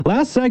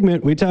Last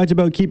segment, we talked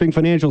about keeping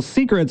financial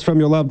secrets from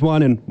your loved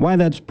one and why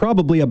that's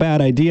probably a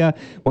bad idea.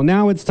 Well,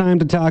 now it's time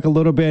to talk a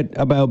little bit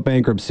about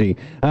bankruptcy.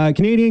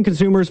 Canadian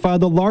consumers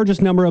filed the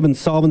largest number of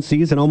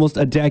insolvencies in almost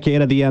a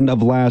decade at the end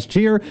of last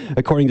year.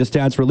 According to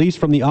stats released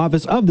from the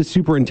Office of the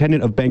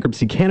Superintendent of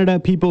Bankruptcy Canada,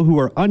 people who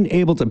are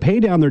unable to pay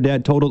down their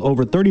debt totaled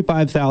over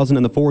 35,000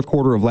 in the fourth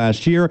quarter of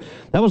last year.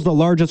 That was the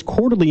largest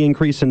quarterly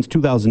increase since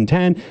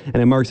 2010, and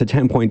it marks a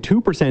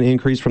 10.2%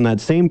 increase from that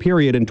same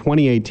period in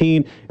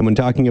 2018. And when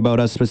talking about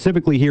us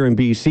specifically here in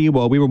BC,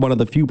 well, we were one of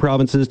the few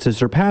provinces to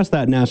surpass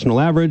that national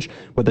average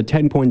with a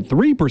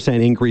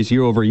 10.3% increase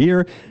year over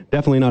year.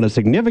 Definitely not a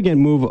significant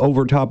move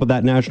over top of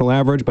that national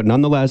average, but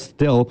nonetheless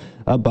still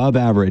above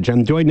average.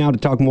 I'm joined now to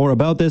talk more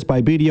about this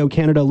by BDO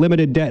Canada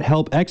Limited Debt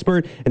Help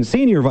Expert and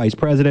Senior Vice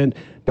President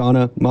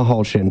Donna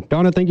Mahalshin.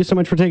 Donna, thank you so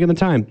much for taking the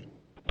time.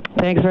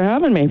 Thanks for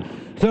having me.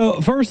 So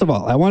first of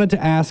all, I wanted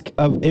to ask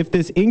if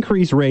this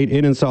increased rate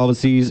in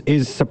insolvencies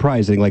is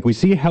surprising. Like, we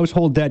see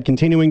household debt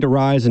continuing to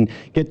rise and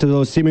get to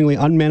those seemingly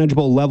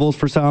unmanageable levels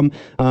for some.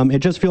 It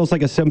just feels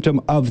like a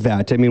symptom of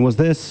that. I mean, was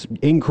this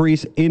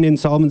increase in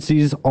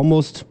insolvencies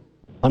almost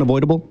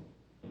unavoidable?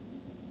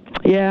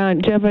 Yeah,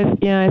 Jeff, I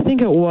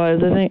think it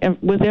was. I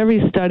think with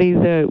every study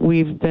that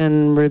we've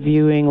been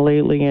reviewing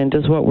lately and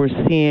just what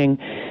we're seeing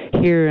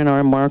here in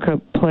our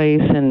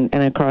marketplace and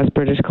across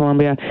British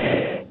Columbia,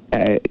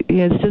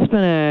 it's just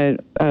been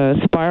a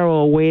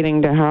spiral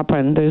waiting to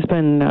happen. There's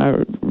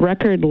been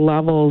record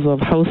levels of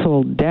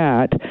household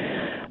debt.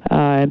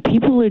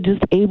 People are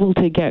just able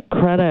to get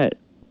credit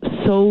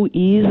so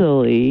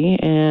easily,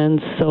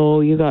 and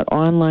so you got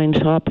online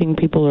shopping,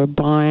 people are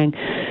buying.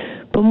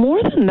 But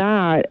more than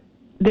that,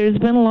 there's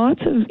been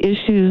lots of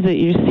issues that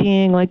you're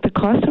seeing, like the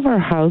cost of our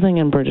housing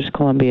in British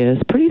Columbia is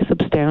pretty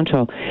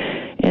substantial.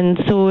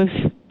 And so if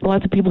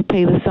lots of people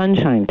pay the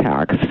sunshine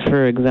tax,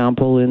 for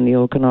example, in the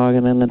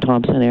Okanagan and the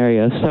Thompson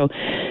area. So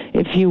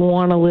if you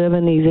want to live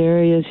in these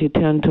areas, you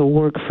tend to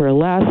work for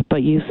less,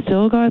 but you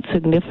still got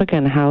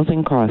significant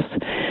housing costs.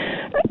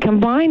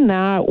 Combine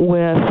that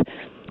with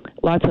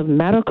lots of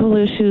medical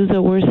issues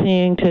that we're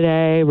seeing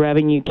today.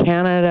 Revenue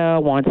Canada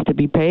wants to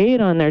be paid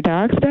on their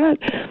tax debt.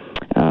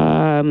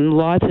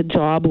 Lots of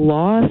job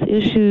loss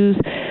issues,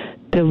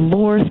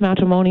 divorce,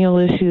 matrimonial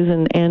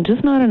issues, and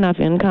just not enough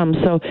income.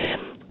 So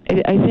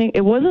I think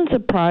it wasn't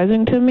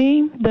surprising to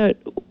me that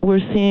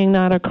we're seeing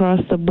that across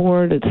the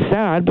board. It's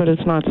sad, but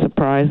it's not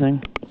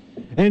surprising.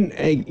 And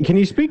can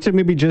you speak to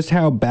maybe just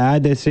how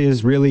bad this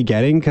is really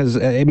getting? Because,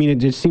 I mean, it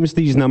just seems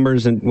these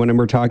numbers, and when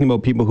we're talking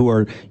about people who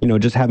are,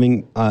 just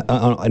having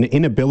an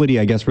inability,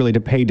 I guess, really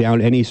to pay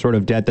down any sort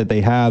of debt that they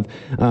have,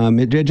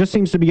 it just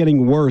seems to be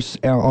getting worse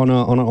on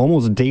an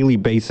almost daily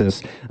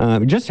basis.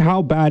 Just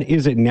how bad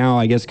is it now,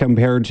 I guess,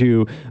 compared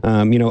to,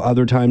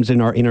 other times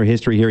in our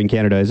history here in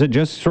Canada? Is it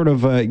just sort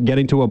of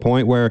getting to a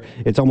point where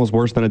it's almost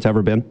worse than it's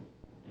ever been?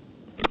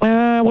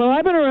 Well,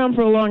 I've been around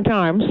for a long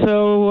time,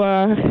 so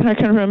I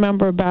can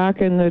remember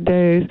back in the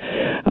days.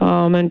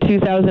 In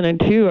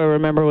 2002, I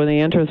remember when the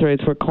interest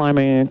rates were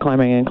climbing and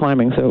climbing and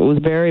climbing. So it was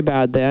very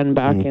bad then.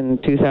 Back in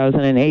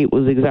 2008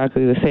 was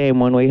exactly the same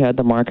when we had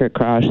the market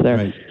crash there.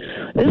 Right.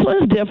 This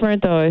one's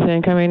different, though, I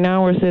think. I mean,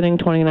 now we're sitting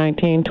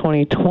 2019,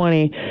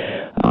 2020,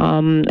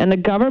 and the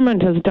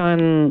government has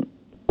done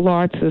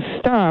lots of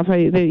stuff.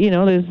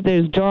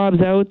 There's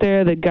jobs out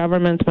there. The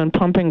government's been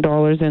pumping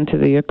dollars into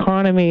the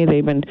economy.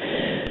 They've been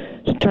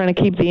trying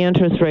to keep the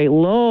interest rate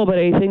low, but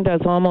I think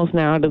that's almost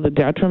now to the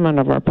detriment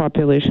of our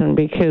population,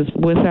 because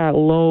with that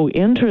low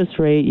interest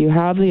rate, you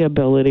have the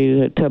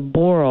ability to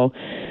borrow.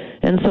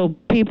 And so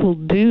people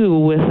do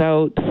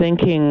without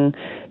thinking,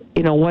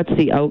 what's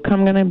the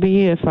outcome going to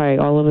be if I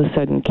all of a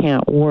sudden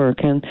can't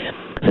work? And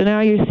so now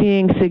you're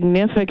seeing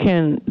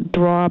significant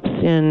drops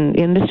in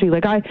industry.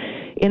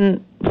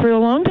 For a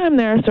long time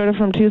there, sort of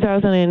from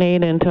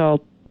 2008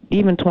 until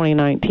even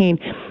 2019,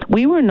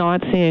 we were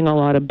not seeing a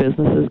lot of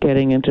businesses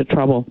getting into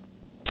trouble.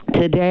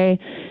 Today,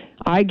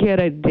 I get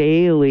a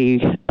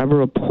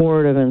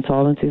report of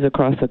insolvencies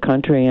across the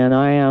country, and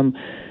I am,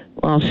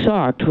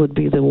 shocked would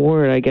be the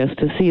word, I guess,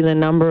 to see the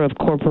number of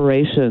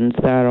corporations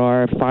that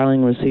are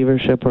filing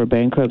receivership or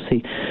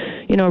bankruptcy.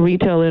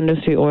 Retail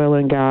industry, oil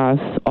and gas,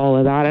 all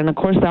of that. And of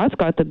course, that's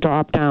got the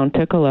drop-down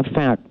tickle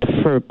effect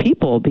for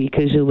people,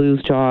 because you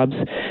lose jobs.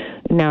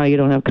 Now you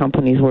don't have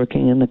companies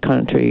working in the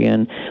country.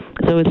 And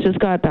so it's just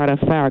got that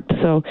effect.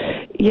 So,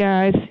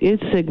 yeah,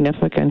 it's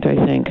significant,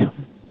 I think.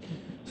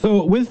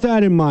 So with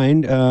that in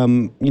mind,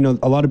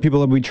 a lot of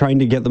people will be trying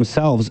to get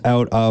themselves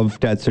out of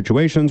debt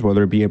situations,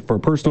 whether it be for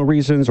personal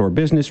reasons or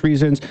business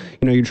reasons.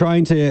 You're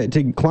trying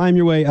to climb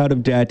your way out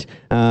of debt,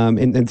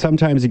 and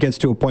sometimes it gets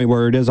to a point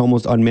where it is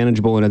almost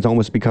unmanageable and it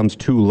almost becomes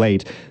too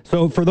late.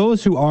 So for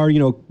those who are,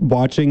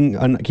 watching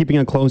and keeping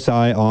a close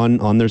eye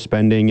on their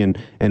spending and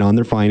on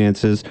their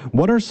finances,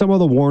 what are some of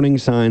the warning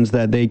signs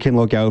that they can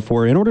look out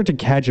for in order to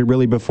catch it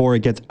really before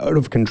it gets out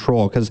of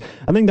control? Because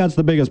I think that's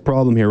the biggest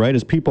problem here, right,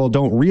 is people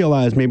don't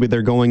realize realize maybe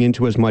they're going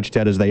into as much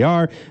debt as they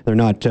are. They're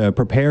not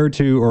prepared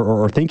to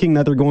or thinking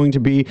that they're going to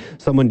be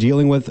someone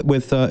dealing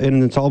with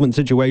an insolvent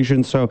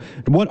situation. So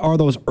what are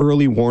those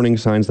early warning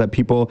signs that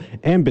people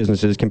and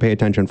businesses can pay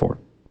attention for?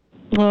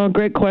 Well,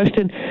 great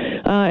question.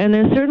 And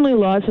there's certainly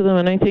lots of them,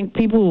 and I think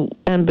people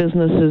and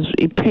businesses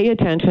pay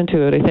attention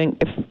to it. I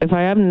think if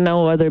I have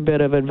no other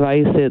bit of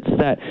advice, it's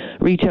that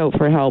reach out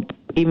for help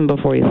even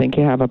before you think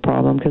you have a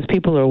problem, because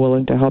people are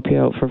willing to help you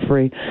out for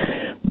free.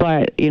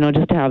 But,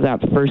 just to have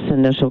that first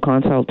initial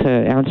consult to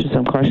answer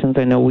some questions,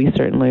 I know we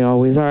certainly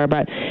always are.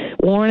 But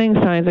warning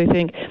signs, I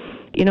think,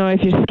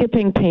 if you're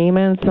skipping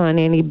payments on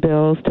any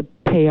bills to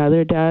pay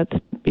other debts,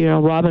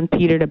 robbing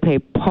Peter to pay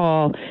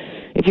Paul.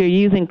 If you're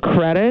using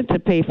credit to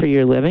pay for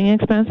your living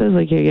expenses,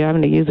 like you're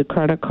having to use a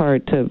credit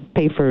card to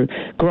pay for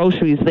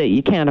groceries that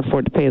you can't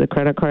afford to pay the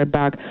credit card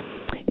back.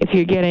 If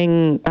you're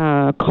getting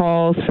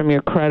calls from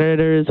your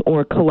creditors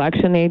or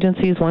collection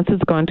agencies, once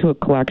it's gone to a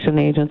collection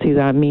agency,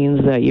 that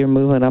means that you're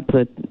moving up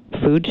the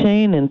food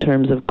chain in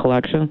terms of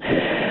collection.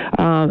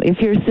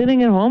 If you're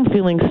sitting at home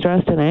feeling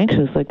stressed and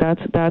anxious, like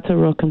that's a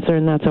real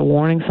concern. That's a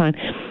warning sign.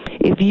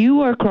 If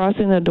you are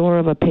crossing the door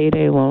of a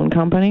payday loan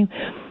company,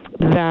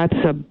 that's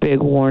a big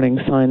warning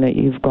sign that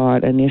you've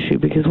got an issue,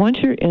 because once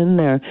you're in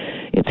there,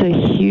 it's a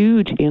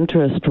huge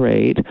interest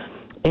rate.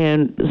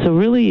 And so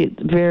really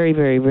it's very,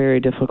 very,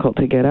 very difficult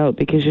to get out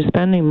because you're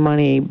spending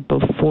money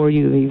before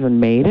you've even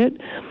made it.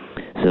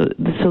 So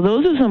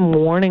those are some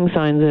warning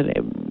signs that,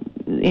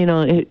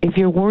 if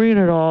you're worried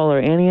at all or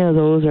any of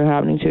those are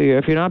happening to you,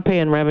 if you're not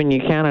paying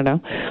Revenue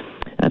Canada,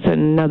 that's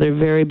another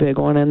very big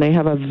one, and they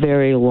have a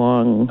very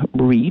long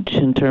reach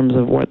in terms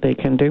of what they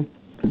can do.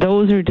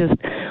 Those are just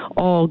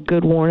all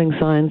good warning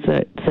signs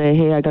that say,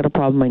 hey, I got a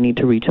problem, I need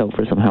to reach out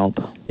for some help.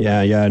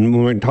 Yeah. And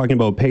when we're talking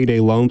about payday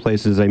loan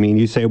places, I mean,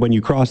 you say when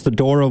you cross the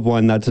door of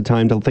one, that's a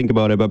time to think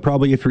about it. But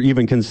probably if you're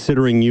even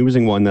considering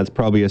using one, that's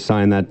probably a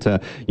sign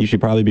that you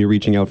should probably be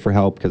reaching out for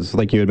help, because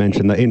like you had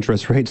mentioned, the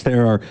interest rates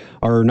there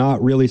are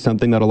not really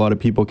something that a lot of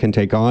people can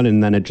take on,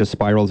 and then it just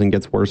spirals and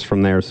gets worse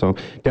from there. So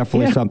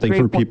definitely something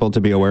for people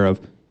to be aware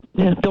of.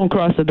 Yeah, don't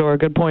cross the door.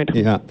 Good point.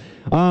 Yeah.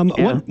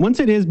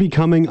 Once it is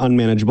becoming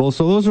unmanageable,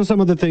 so those are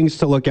some of the things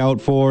to look out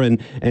for, and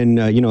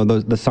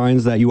the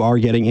signs that you are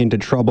getting into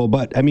trouble.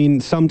 But I mean,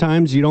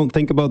 sometimes you don't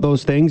think about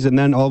those things, and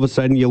then all of a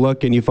sudden you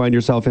look and you find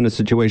yourself in a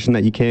situation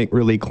that you can't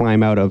really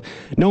climb out of.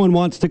 No one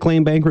wants to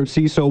claim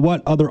bankruptcy, so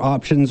what other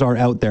options are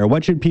out there?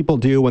 What should people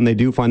do when they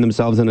do find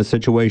themselves in a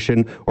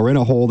situation or in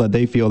a hole that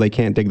they feel they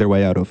can't dig their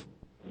way out of?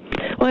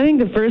 Well, I think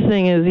the first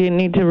thing is you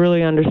need to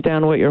really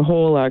understand what your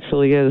hole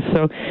actually is.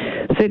 So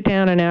sit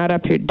down and add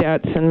up your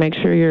debts and make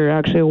sure you're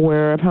actually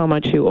aware of how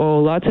much you owe.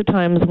 Lots of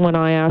times when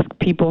I ask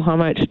people how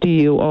much do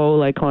you owe,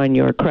 like on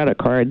your credit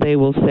card, they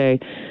will say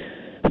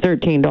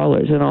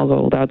 $13, and I'll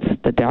go, that's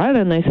the debt?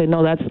 And they say,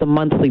 no, that's the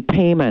monthly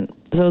payment.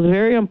 So it's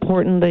very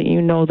important that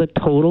you know the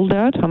total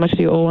debt. How much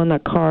do you owe on the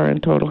car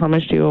in total? How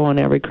much do you owe on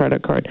every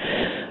credit card,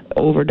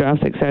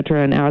 overdrafts,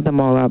 etc., and add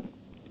them all up.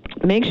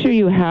 Make sure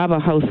you have a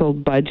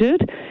household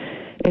budget.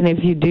 And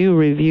if you do,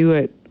 review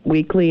it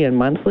weekly and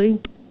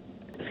monthly.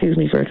 Excuse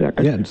me for a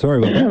second. Yeah, sorry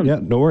about that. Yeah,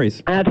 no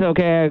worries. That's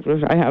okay.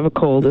 I have a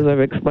cold, as I've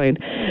explained.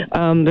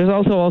 There's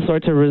also all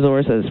sorts of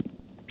resources.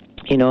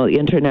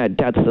 Internet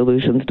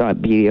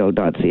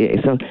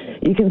debtsolutions.bdo.ca. So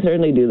you can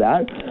certainly do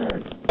that.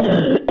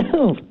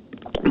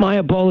 My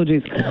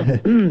apologies.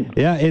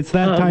 Yeah, it's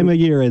that time of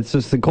year. It's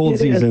just the cold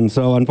season.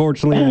 So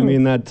unfortunately, I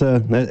mean, that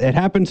it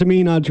happened to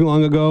me not too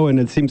long ago, and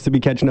it seems to be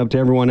catching up to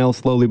everyone else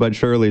slowly but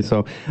surely.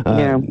 So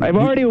I've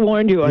already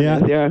warned you on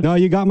this. Yeah. No,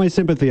 you got my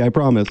sympathy, I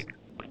promise.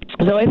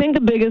 So I think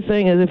the biggest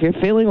thing is if you're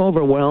feeling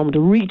overwhelmed,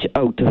 reach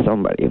out to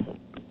somebody.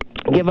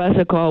 Give us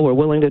a call. We're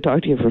willing to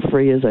talk to you for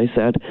free, as I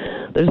said.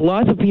 There's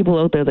lots of people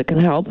out there that can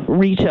help.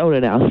 Reach out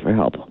and ask for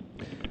help.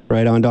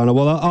 Right on, Donna.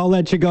 Well, I'll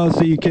let you go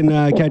so you can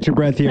catch your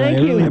breath here. Thank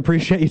I you. really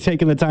appreciate you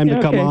taking the time to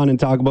come on and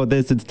talk about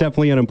this. It's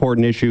definitely an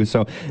important issue.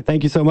 So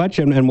thank you so much,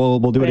 and we'll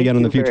do it again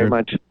in the future. Thank you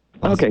very much.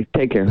 Okay,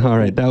 take care. All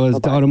right, that was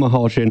Donna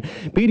Mahalshin,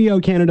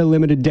 BDO Canada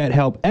Limited Debt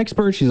Help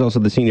Expert. She's also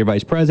the Senior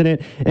Vice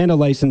President and a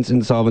licensed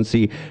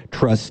insolvency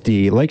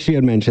trustee. Like she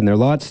had mentioned, there are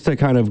lots to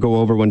kind of go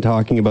over when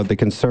talking about the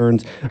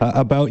concerns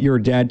about your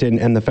debt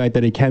and the fact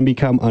that it can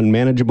become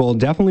unmanageable.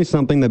 Definitely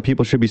something that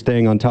people should be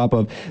staying on top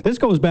of. This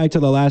goes back to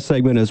the last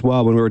segment as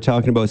well when we were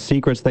talking about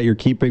secrets that you're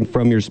keeping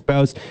from your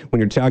spouse. When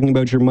you're talking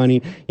about your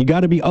money, you got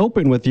to be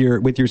open with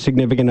your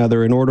significant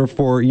other in order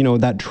for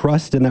that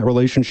trust in that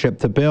relationship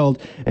to build.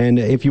 And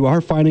if you are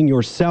finding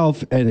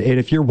yourself, and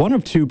if you're one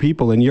of two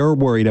people and you're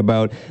worried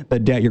about the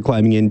debt you're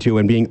climbing into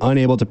and being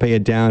unable to pay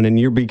it down, and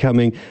you're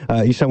becoming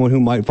someone who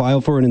might file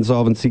for an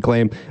insolvency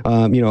claim,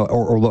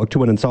 or look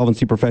to an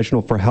insolvency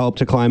professional for help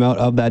to climb out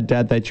of that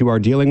debt that you are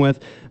dealing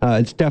with,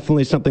 it's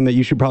definitely something that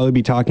you should probably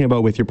be talking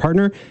about with your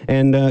partner,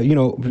 and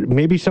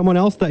maybe someone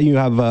else that you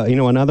have,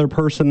 another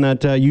person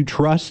that you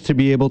trust to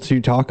be able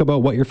to talk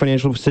about what your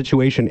financial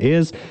situation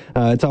is.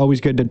 It's always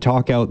good to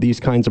talk out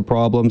these kinds of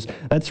problems.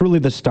 That's really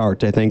the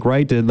start, I think,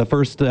 right? the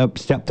first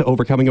step to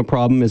overcoming a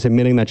problem is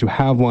admitting that you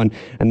have one,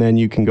 and then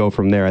you can go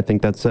from there. I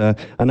think that's a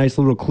nice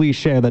little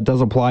cliche that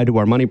does apply to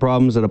our money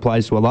problems. It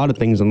applies to a lot of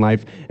things in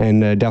life,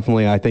 and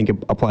definitely I think it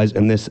applies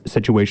in this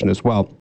situation as well.